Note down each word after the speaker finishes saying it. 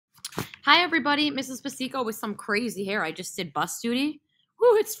Hi, everybody. Mrs. Pasico with some crazy hair. I just did bus duty.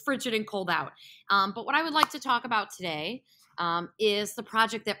 Woo, it's frigid and cold out. But what I would like to talk about today is the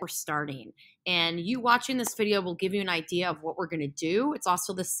project that we're starting. And you watching this video will give you an idea of what we're going to do. It's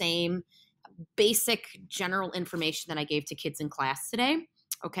also the same basic general information that I gave to kids in class today.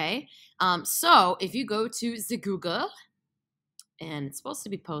 Okay. So if you go to the Google, and it's supposed to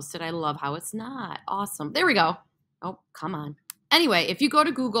be posted. I love how it's not. Awesome. There we go. Oh, come on. Anyway, if you go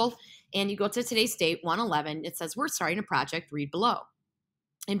to Google and you go to today's date, 1/11, it says we're starting a project, read below.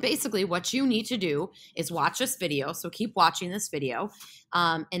 And basically what you need to do is watch this video. So keep watching this video.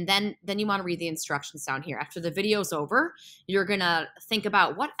 And then you want to read the instructions down here. After the video's over, you're going to think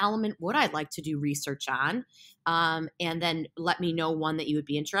about what element would I like to do research on? And then let me know one that you would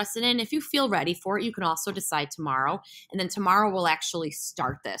be interested in. If you feel ready for it, you can also decide tomorrow. And then tomorrow we'll actually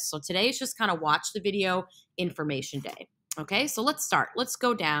start this. So today is just kind of watch the video, information day. Okay, so let's start. Let's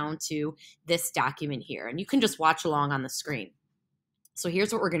go down to this document here. And you can just watch along on the screen. So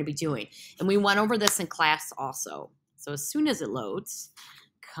here's what we're going to be doing. And we went over this in class also. So as soon as it loads,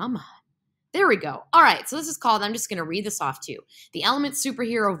 come on. There we go. All right. So this is called, I'm just going to read this off to you, the Element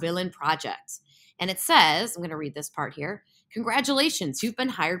Superhero Villain Project. And it says, I'm going to read this part here. Congratulations, you've been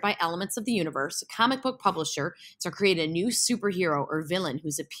hired by Elements of the Universe, a comic book publisher, to create a new superhero or villain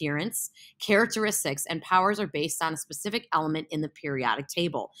whose appearance, characteristics, and powers are based on a specific element in the periodic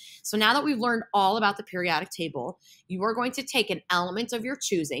table. So now that we've learned all about the periodic table, you are going to take an element of your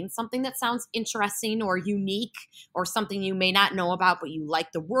choosing, something that sounds interesting or unique or something you may not know about, but you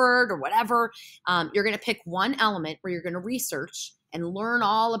like the word or whatever. You're going to pick one element where you're going to research and learn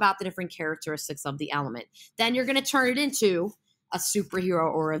all about the different characteristics of the element. Then you're going to turn it into a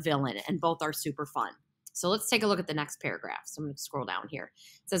superhero or a villain, and both are super fun. So let's take a look at the next paragraph. So I'm going to scroll down here.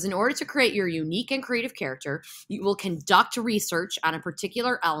 It says, in order to create your unique and creative character, you will conduct research on a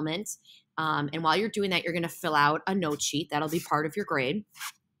particular element. And while you're doing that, you're going to fill out a note sheet. That'll be part of your grade.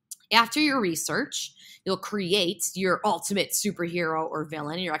 After your research, you'll create your ultimate superhero or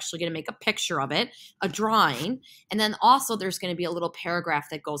villain. You're actually going to make a picture of it, a drawing. And then also there's going to be a little paragraph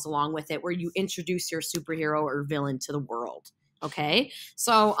that goes along with it where you introduce your superhero or villain to the world. Okay,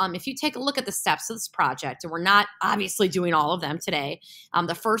 so if you take a look at the steps of this project, and we're not obviously doing all of them today,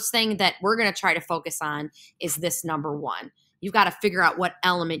 the first thing that we're going to try to focus on is this number one. You've got to figure out what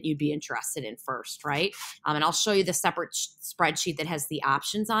element you'd be interested in first, right? And I'll show you the separate spreadsheet that has the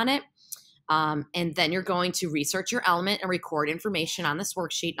options on it. And then you're going to research your element and record information on this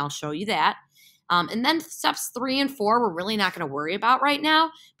worksheet, and I'll show you that. And then steps 3 and 4, we're really not going to worry about right now.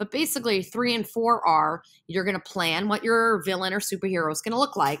 But basically 3 and 4 are, you're going to plan what your villain or superhero is going to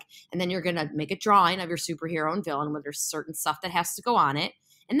look like. And then you're going to make a drawing of your superhero and villain where there's certain stuff that has to go on it.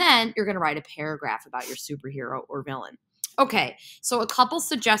 And then you're going to write a paragraph about your superhero or villain. Okay, so a couple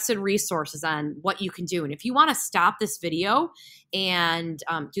suggested resources on what you can do. And if you want to stop this video and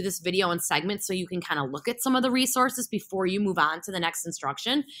do this video in segments so you can kind of look at some of the resources before you move on to the next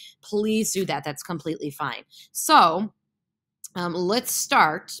instruction, please do that. That's completely fine. So let's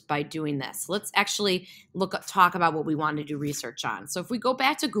start by doing this. Let's actually talk about what we want to do research on. So if we go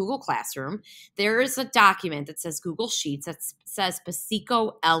back to Google Classroom, there is a document that says Google Sheets that says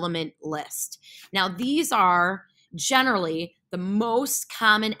Pasico Element List. Now, these are generally the most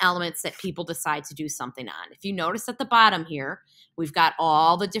common elements that people decide to do something on. If you notice at the bottom here, we've got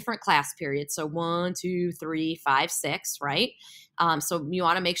all the different class periods. So 1, 2, 3, 5, 6, right? So you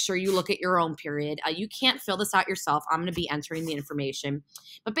want to make sure you look at your own period. You can't fill this out yourself. I'm going to be entering the information.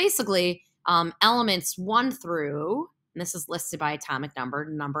 But basically, elements 1 through, and this is listed by atomic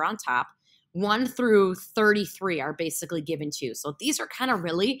number on top, 1 through 33 are basically given to you. So these are kind of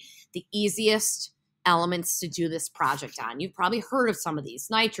really the easiest elements to do this project on. You've probably heard of some of these: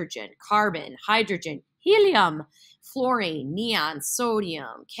 nitrogen, carbon, hydrogen, helium, fluorine, neon,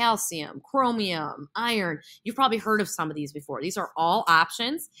 sodium, calcium, chromium, iron. You've probably heard of some of these before. These are all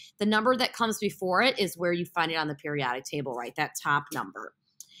options. The number that comes before it is where you find it on the periodic table, right? That top number.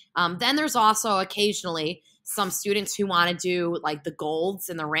 Then there's also occasionally some students who want to do like the golds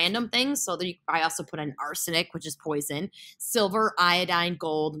and the random things. So I also put in arsenic, which is poison, silver, iodine,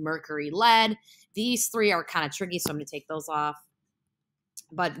 gold, mercury, lead. These 3 are kind of tricky, so I'm going to take those off.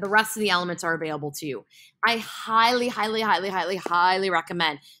 But the rest of the elements are available to you. I highly, highly, highly, highly, highly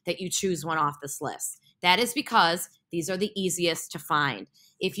recommend that you choose one off this list. That is because these are the easiest to find.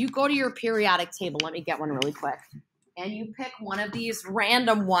 If you go to your periodic table, let me get one really quick, and you pick one of these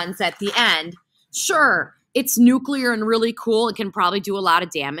random ones at the end, sure, it's nuclear and really cool. It can probably do a lot of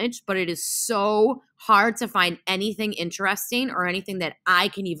damage, but it is so hard to find anything interesting or anything that I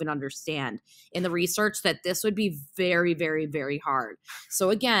can even understand in the research, that this would be very, very, very hard. So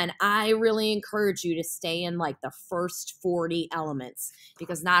again, I really encourage you to stay in like the first 40 elements,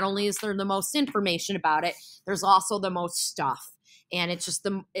 because not only is there the most information about it, there's also the most stuff. And it's just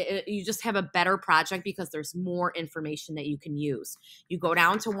you just have a better project because there's more information that you can use. You go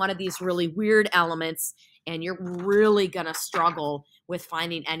down to one of these really weird elements and you're really going to struggle with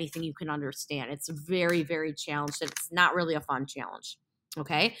finding anything you can understand. It's very, very challenged, and it's not really a fun challenge.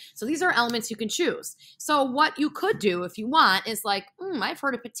 Okay, so these are elements you can choose. So what you could do if you want is like, I've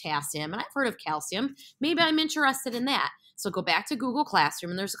heard of potassium and I've heard of calcium. Maybe I'm interested in that. So go back to Google Classroom,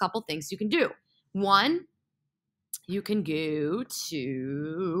 and there's a couple things you can do. One, you can go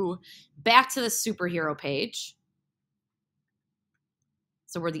back to the superhero page.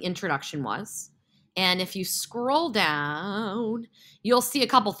 So where the introduction was. And if you scroll down, you'll see a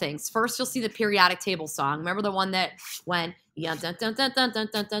couple things. First, you'll see the periodic table song. Remember the one that went, you can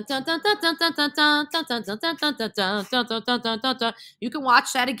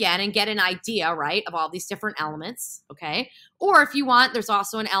watch that again and get an idea, right, of all these different elements, okay? Or if you want, there's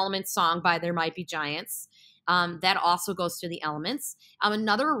also an element song by There Might Be Giants. That also goes to the elements.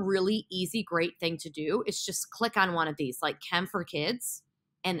 Another really easy, great thing to do is just click on one of these, like Chem for Kids,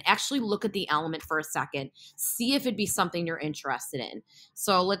 and actually look at the element for a second. See if it'd be something you're interested in.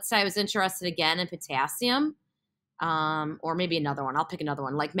 So let's say I was interested again in potassium, or maybe another one. I'll pick another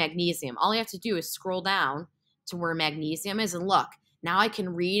one, like magnesium. All you have to do is scroll down to where magnesium is, and look. Now I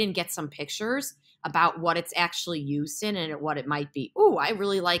can read and get some pictures about what it's actually used in and what it might be. Ooh, I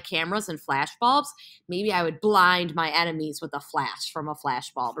really like cameras and flash bulbs. Maybe I would blind my enemies with a flash from a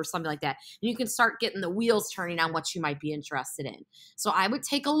flash bulb or something like that. And you can start getting the wheels turning on what you might be interested in. So I would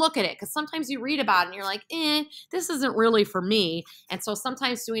take a look at it, because sometimes you read about it and you're like, this isn't really for me. And so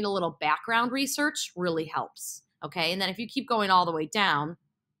sometimes doing a little background research really helps. Okay, and then if you keep going all the way down,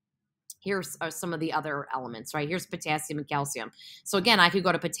 here's some of the other elements, right? Here's potassium and calcium. So again, I could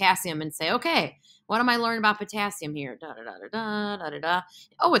go to potassium and say, okay, what am I learning about potassium here?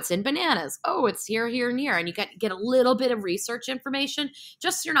 Oh, it's in bananas. Oh, it's here, here, and here. And you get a little bit of research information,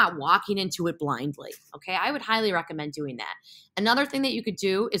 just so you're not walking into it blindly. Okay, I would highly recommend doing that. Another thing that you could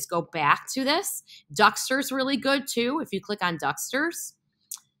do is go back to this. Duxter's really good too. If you click on Duxter's,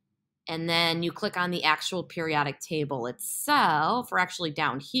 and then you click on the actual periodic table itself, or actually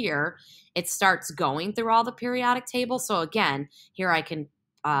down here, it starts going through all the periodic tables. So again, here I can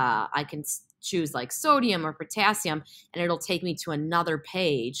choose like sodium or potassium, and it'll take me to another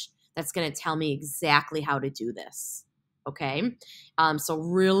page that's going to tell me exactly how to do this. Okay, so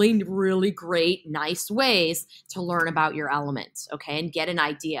really, really great, nice ways to learn about your elements, okay, and get an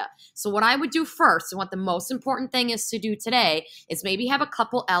idea. So what I would do first, and what the most important thing is to do today, is maybe have a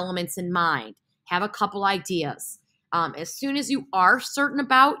couple elements in mind, have a couple ideas. As soon as you are certain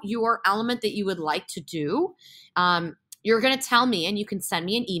about your element that you would like to do, you're going to tell me, and you can send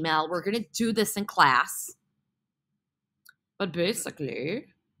me an email. We're going to do this in class. But basically,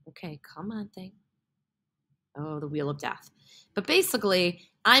 okay, come on, thing. Oh, the Wheel of Death. But basically,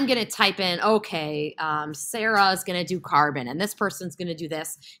 I'm going to type in, okay, Sarah is going to do carbon, and this person's going to do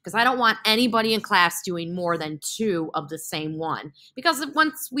this, because I don't want anybody in class doing more than 2 of the same one. Because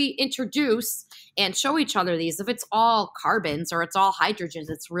once we introduce and show each other these, if it's all carbons or it's all hydrogens,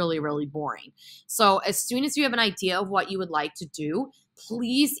 it's really, really boring. So as soon as you have an idea of what you would like to do,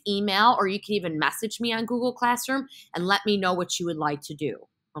 please email, or you can even message me on Google Classroom and let me know what you would like to do,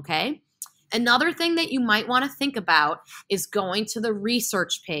 okay? Another thing that you might want to think about is going to the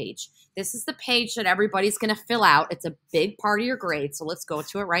research page. This is the page that everybody's going to fill out. It's a big part of your grade, so let's go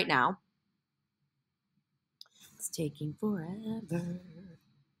to it right now. It's taking forever.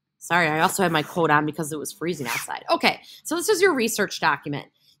 Sorry, I also had my coat on because it was freezing outside. Okay, so this is your research document.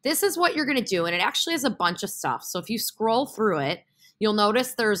 This is what you're going to do, and it actually has a bunch of stuff. So if you scroll through it, you'll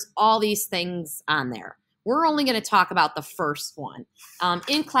notice there's all these things on there. We're only going to talk about the first one.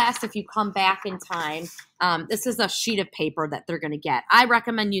 In class, if you come back in time, this is a sheet of paper that they're going to get. I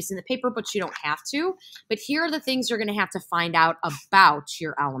recommend using the paper, but you don't have to. But here are the things you're going to have to find out about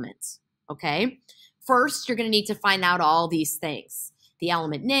your elements, okay? First, you're going to need to find out all these things. The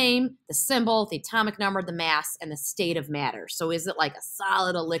element name, the symbol, the atomic number, the mass, and the state of matter. So is it like a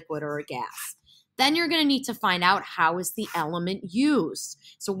solid, a liquid, or a gas? Then you're going to need to find out how is the element used.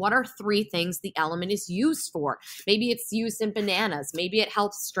 So what are 3 things the element is used for? Maybe it's used in bananas. Maybe it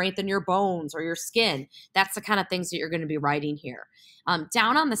helps strengthen your bones or your skin. That's the kind of things that you're going to be writing here.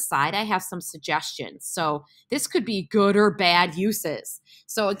 Down on the side, I have some suggestions. So this could be good or bad uses.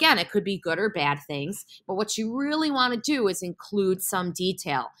 So again, it could be good or bad things, but what you really want to do is include some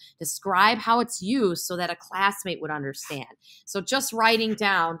detail. Describe how it's used so that a classmate would understand. So just writing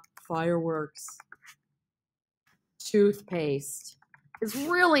down fireworks, toothpaste is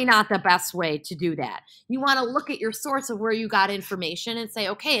really not the best way to do that. You want to look at your source of where you got information and say,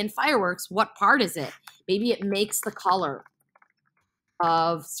 okay, in fireworks, what part is it? Maybe it makes the color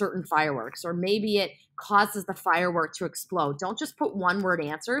of certain fireworks, or maybe it causes the firework to explode. Don't just put one-word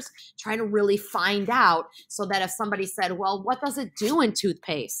answers. Try to really find out so that if somebody said, well, what does it do in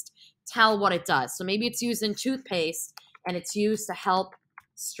toothpaste? Tell what it does. So maybe it's used in toothpaste and it's used to help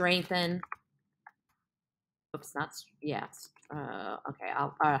strengthen, oops, not, yes. Okay,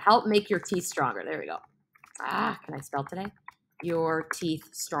 I'll help make your teeth stronger. There we go. Can I spell today? Your teeth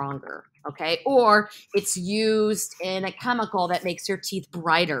stronger, okay? Or it's used in a chemical that makes your teeth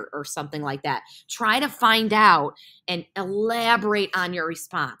brighter or something like that. Try to find out and elaborate on your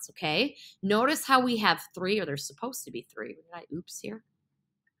response, okay? Notice how we have 3, or there's supposed to be 3. Did I oops here?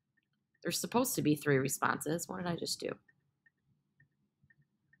 There's supposed to be 3 responses. What did I just do?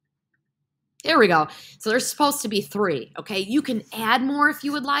 There we go. So there's supposed to be 3, okay? You can add more if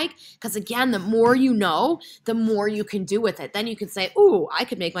you would like, because again, the more you know, the more you can do with it. Then you can say, ooh, I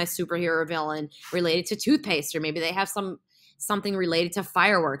could make my superhero villain related to toothpaste, or maybe they have something related to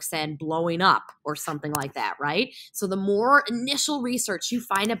fireworks and blowing up or something like that, right? So the more initial research you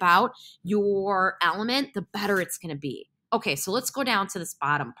find about your element, the better it's going to be. Okay, so let's go down to this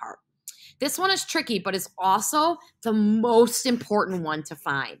bottom part. This one is tricky, but is also the most important one to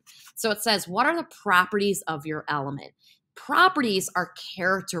find. So it says, what are the properties of your element? Properties are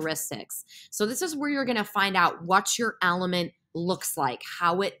characteristics. So this is where you're going to find out what your element looks like,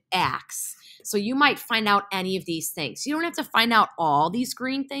 how it acts. So you might find out any of these things. You don't have to find out all these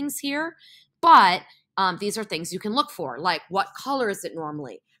green things here, but these are things you can look for, like what color is it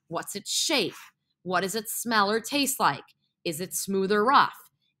normally? What's its shape? What does it smell or taste like? Is it smooth or rough?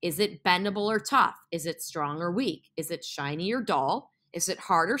 Is it bendable or tough? Is it strong or weak? Is it shiny or dull? Is it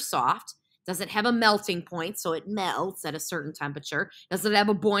hard or soft? Does it have a melting point, so it melts at a certain temperature? Does it have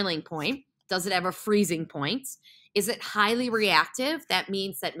a boiling point? Does it have a freezing point? Is it highly reactive? That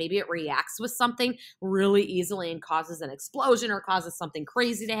means that maybe it reacts with something really easily and causes an explosion or causes something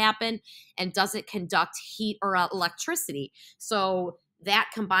crazy to happen. And does it conduct heat or electricity? So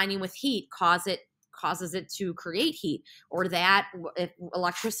that combining with heat causes it to create heat, or that if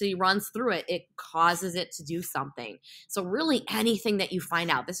electricity runs through it, it causes it to do something. So really anything that you find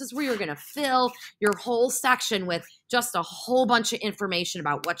out, this is where you're going to fill your whole section with just a whole bunch of information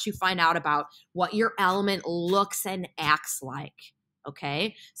about what you find out about what your element looks and acts like.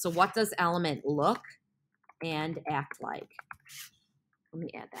 Okay, so what does element look and act like? Let me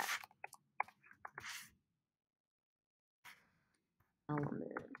add that.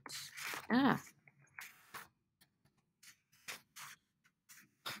 Element.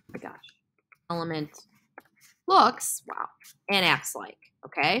 Oh my gosh. Element looks, wow, and acts like,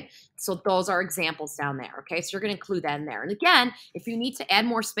 okay? So those are examples down there, okay? So you're going to include that in there. And again, if you need to add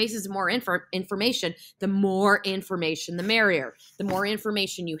more spaces and more information, the more information, the merrier. The more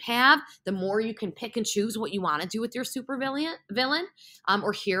information you have, the more you can pick and choose what you want to do with your super villain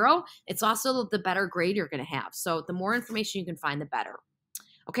or hero. It's also the better grade you're going to have. So the more information you can find, the better.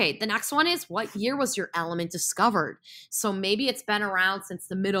 Okay, the next one is, what year was your element discovered? So maybe it's been around since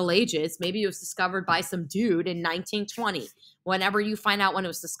the Middle Ages. Maybe it was discovered by some dude in 1920. Whenever you find out when it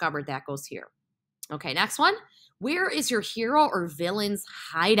was discovered, that goes here. Okay, next one. Where is your hero or villain's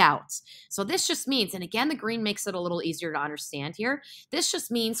hideout? So this just means, and again, the green makes it a little easier to understand here. This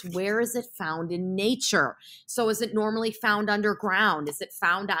just means, where is it found in nature? So is it normally found underground? Is it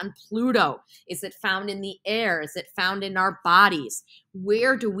found on Pluto? Is it found in the air? Is it found in our bodies?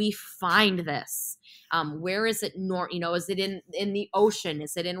 Where do we find this? Where is it? Is it in the ocean?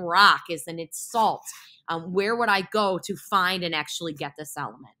 Is it in rock? Is it in salt? Where would I go to find and actually get this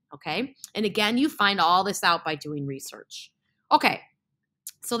element? Okay. And again, you find all this out by doing research. Okay.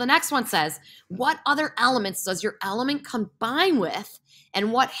 So the next one says, what other elements does your element combine with,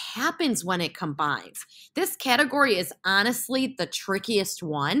 and what happens when it combines? This category is honestly the trickiest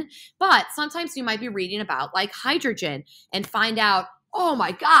one, but sometimes you might be reading about like hydrogen and find out, oh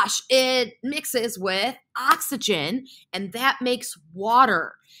my gosh, it mixes with oxygen and that makes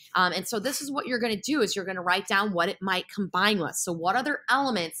water. And so this is what you're going to do, is you're going to write down what it might combine with. So what other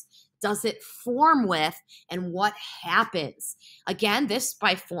elements does it form with, and what happens? Again, this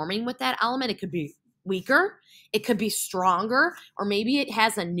by forming with that element, it could be weaker, it could be stronger, or maybe it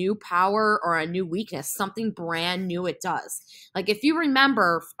has a new power or a new weakness, something brand new it does. Like if you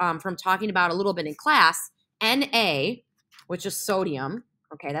remember from talking about a little bit in class, Na, which is sodium,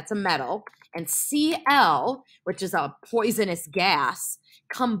 okay, that's a metal, and Cl, which is a poisonous gas,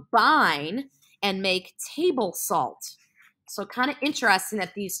 combine and make table salt. So kind of interesting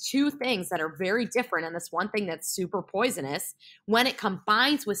that these two things that are very different and this one thing that's super poisonous, when it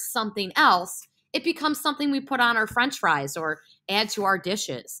combines with something else, it becomes something we put on our French fries or add to our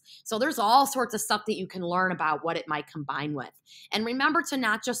dishes. So there's all sorts of stuff that you can learn about what it might combine with. And remember to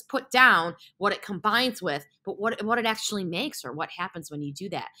not just put down what it combines with, but what it actually makes or what happens when you do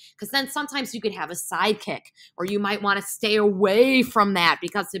that. Because then sometimes you could have a sidekick, or you might want to stay away from that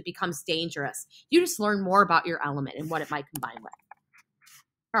because it becomes dangerous. You just learn more about your element and what it might combine with.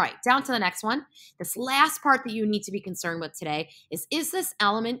 All right, down to the next one. This last part that you need to be concerned with today is this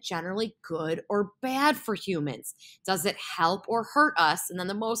element generally good or bad for humans? Does it help or hurt us? And then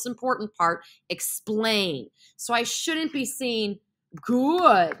the most important part, explain. So I shouldn't be saying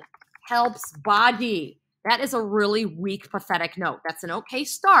good, helps body. That is a really weak, pathetic note. That's an okay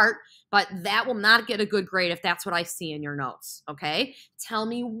start, but that will not get a good grade if that's what I see in your notes, okay? Tell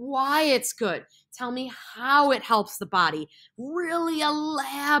me why it's good. Tell me how it helps the body. Really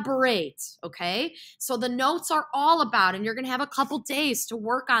elaborate, okay? So the notes are all about, and you're going to have a couple days to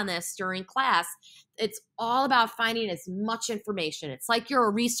work on this during class. It's all about finding as much information. It's like you're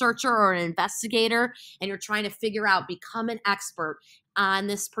a researcher or an investigator, and you're trying to figure out, become an expert on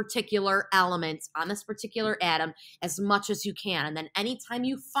this particular element, on this particular atom, as much as you can. And then anytime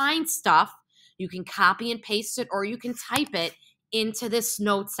you find stuff, you can copy and paste it, or you can type it into this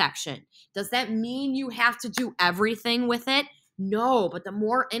note section. Does that mean you have to do everything with it? No, but the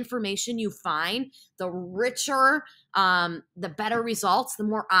more information you find, the richer, the better results, the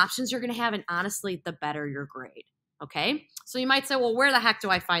more options you're going to have, and honestly, the better your grade, okay? So you might say, well, where the heck do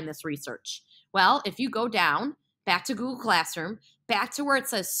I find this research? Well, if you go down, back to Google Classroom, back to where it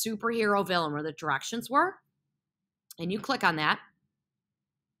says superhero villain, where the directions were, and you click on that,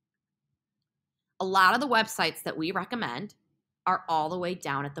 a lot of the websites that we recommend are all the way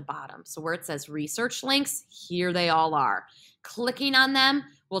down at the bottom. So where it says research links, here they all are. Clicking on them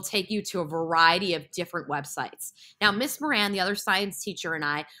will take you to a variety of different websites. Now, Miss Moran, the other science teacher, and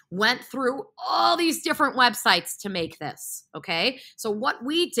I went through all these different websites to make this, okay? So what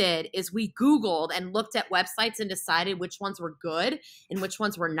we did is we Googled and looked at websites and decided which ones were good and which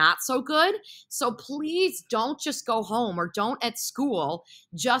ones were not so good. So please don't just go home, or don't at school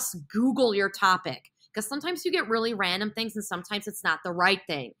just Google your topic, because sometimes you get really random things and sometimes it's not the right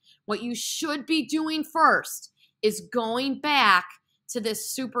thing. What you should be doing first is going back to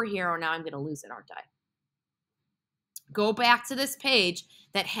this superhero. Now I'm going to lose it, aren't I? Go back to this page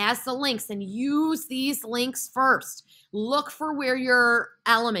that has the links and use these links first. Look for where your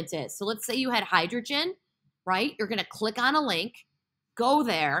element is. So let's say you had hydrogen, right? You're going to click on a link, go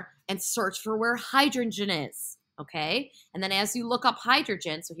there, and search for where hydrogen is, okay? And then as you look up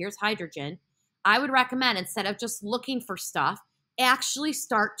hydrogen, so here's hydrogen, I would recommend, instead of just looking for stuff, actually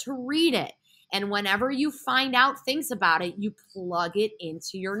start to read it. And whenever you find out things about it, you plug it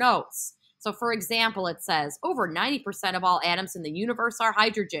into your notes. So for example, it says over 90% of all atoms in the universe are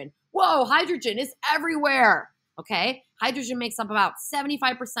hydrogen. Whoa, hydrogen is everywhere. Okay, hydrogen makes up about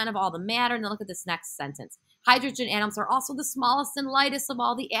 75% of all the matter. And then look at this next sentence. Hydrogen atoms are also the smallest and lightest of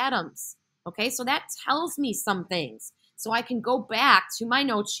all the atoms. Okay, so that tells me some things. So I can go back to my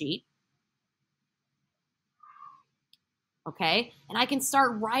note sheet. Okay, and I can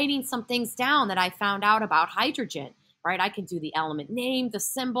start writing some things down that I found out about hydrogen, right? I can do the element name, the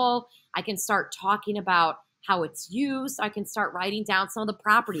symbol. I can start talking about how it's used. I can start writing down some of the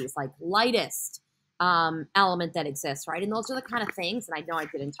properties, like lightest element that exists, right? And those are the kind of things, and I know I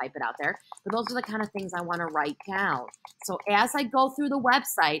didn't type it out there, but those are the kind of things I want to write down. So as I go through the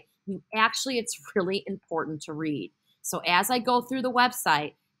website, it's really important to read. So as I go through the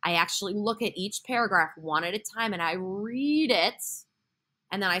website, I actually look at each paragraph one at a time and I read it.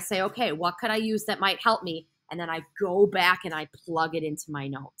 And then I say, okay, what could I use that might help me? And then I go back and I plug it into my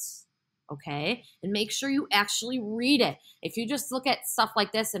notes. Okay? And make sure you actually read it. If you just look at stuff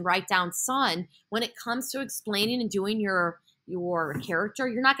like this and write down sun, when it comes to explaining and doing your character,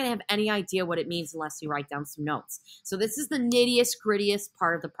 you're not going to have any idea what it means unless you write down some notes. So this is the nittiest, grittiest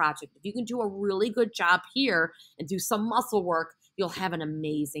part of the project. If you can do a really good job here and do some muscle work, you'll have an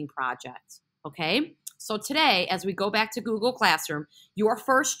amazing project, okay? So today, as we go back to Google Classroom, your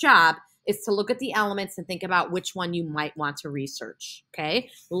first job, is to look at the elements and think about which one you might want to research. Okay.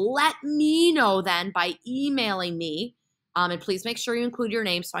 Let me know then by emailing me. And please make sure you include your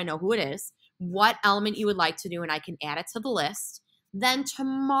name so I know who it is, what element you would like to do, and I can add it to the list. Then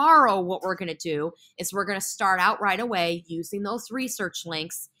tomorrow, what we're going to do is we're going to start out right away using those research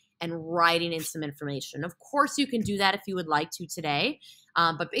links and writing in some information. Of course, you can do that if you would like to today.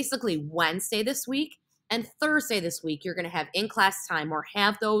 But basically, Wednesday this week and Thursday this week, you're going to have in-class time or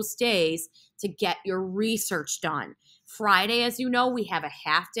have those days to get your research done. Friday, as you know, we have a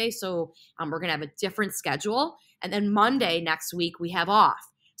half day, so we're going to have a different schedule. And then Monday next week, we have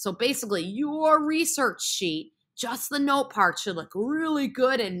off. So basically, your research sheet, just the note part, should look really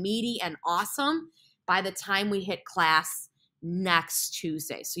good and meaty and awesome by the time we hit class next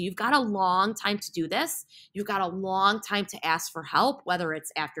Tuesday. So you've got a long time to do this. You've got a long time to ask for help, whether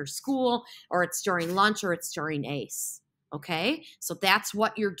it's after school or it's during lunch or it's during ACE. Okay? So that's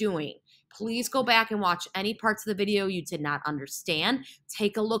what you're doing. Please go back and watch any parts of the video you did not understand.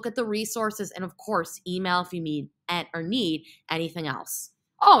 Take a look at the resources and, of course, email if you need anything else.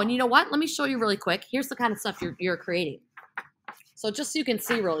 Oh, and you know what? Let me show you really quick. Here's the kind of stuff you're creating. So just so you can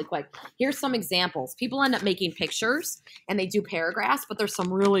see really quick, here's some examples. People end up making pictures and they do paragraphs, but there's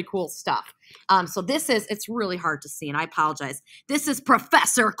some really cool stuff. So it's really hard to see, and I apologize. This is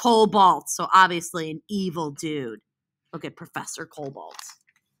Professor Cobalt. So obviously an evil dude. Look at Professor Cobalt.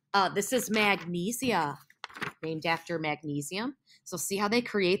 This is Magnesia, named after magnesium. So see how they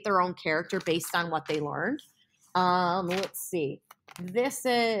create their own character based on what they learned? Let's see. This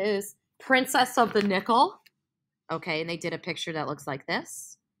is Princess of the Nickel. Okay, and they did a picture that looks like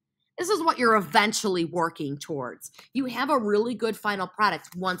this. This is what you're eventually working towards. You have a really good final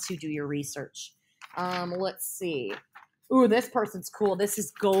product once you do your research. Let's see. Ooh, this person's cool. This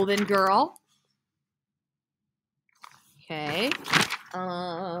is Golden Girl. Okay.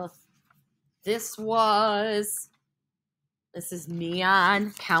 This is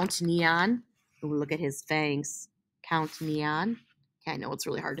Neon, Count Neon. Ooh, look at his fangs. Count Neon. Okay, I know it's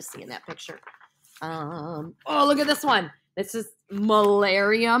really hard to see in that picture. Oh, look at this one. This is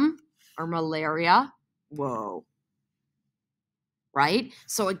Malarium or Malaria. Whoa. Right?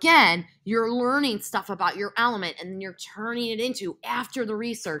 So again, you're learning stuff about your element and then you're turning it into, after the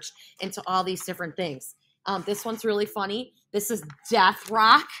research, into all these different things. This one's really funny. This is Death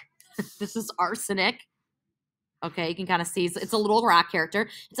Rock. This is Arsenic. Okay, you can kind of see it's a little rock character.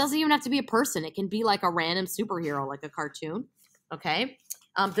 It doesn't even have to be a person. It can be like a random superhero, like a cartoon. Okay.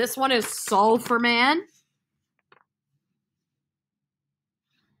 This one is Sulfur Man.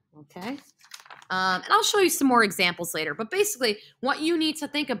 Okay. And I'll show you some more examples later. But basically, what you need to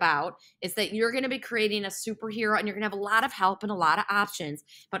think about is that you're going to be creating a superhero and you're going to have a lot of help and a lot of options.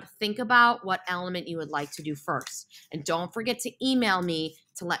 But think about what element you would like to do first. And don't forget to email me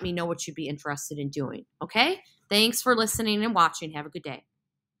to let me know what you'd be interested in doing. Okay? Thanks for listening and watching. Have a good day.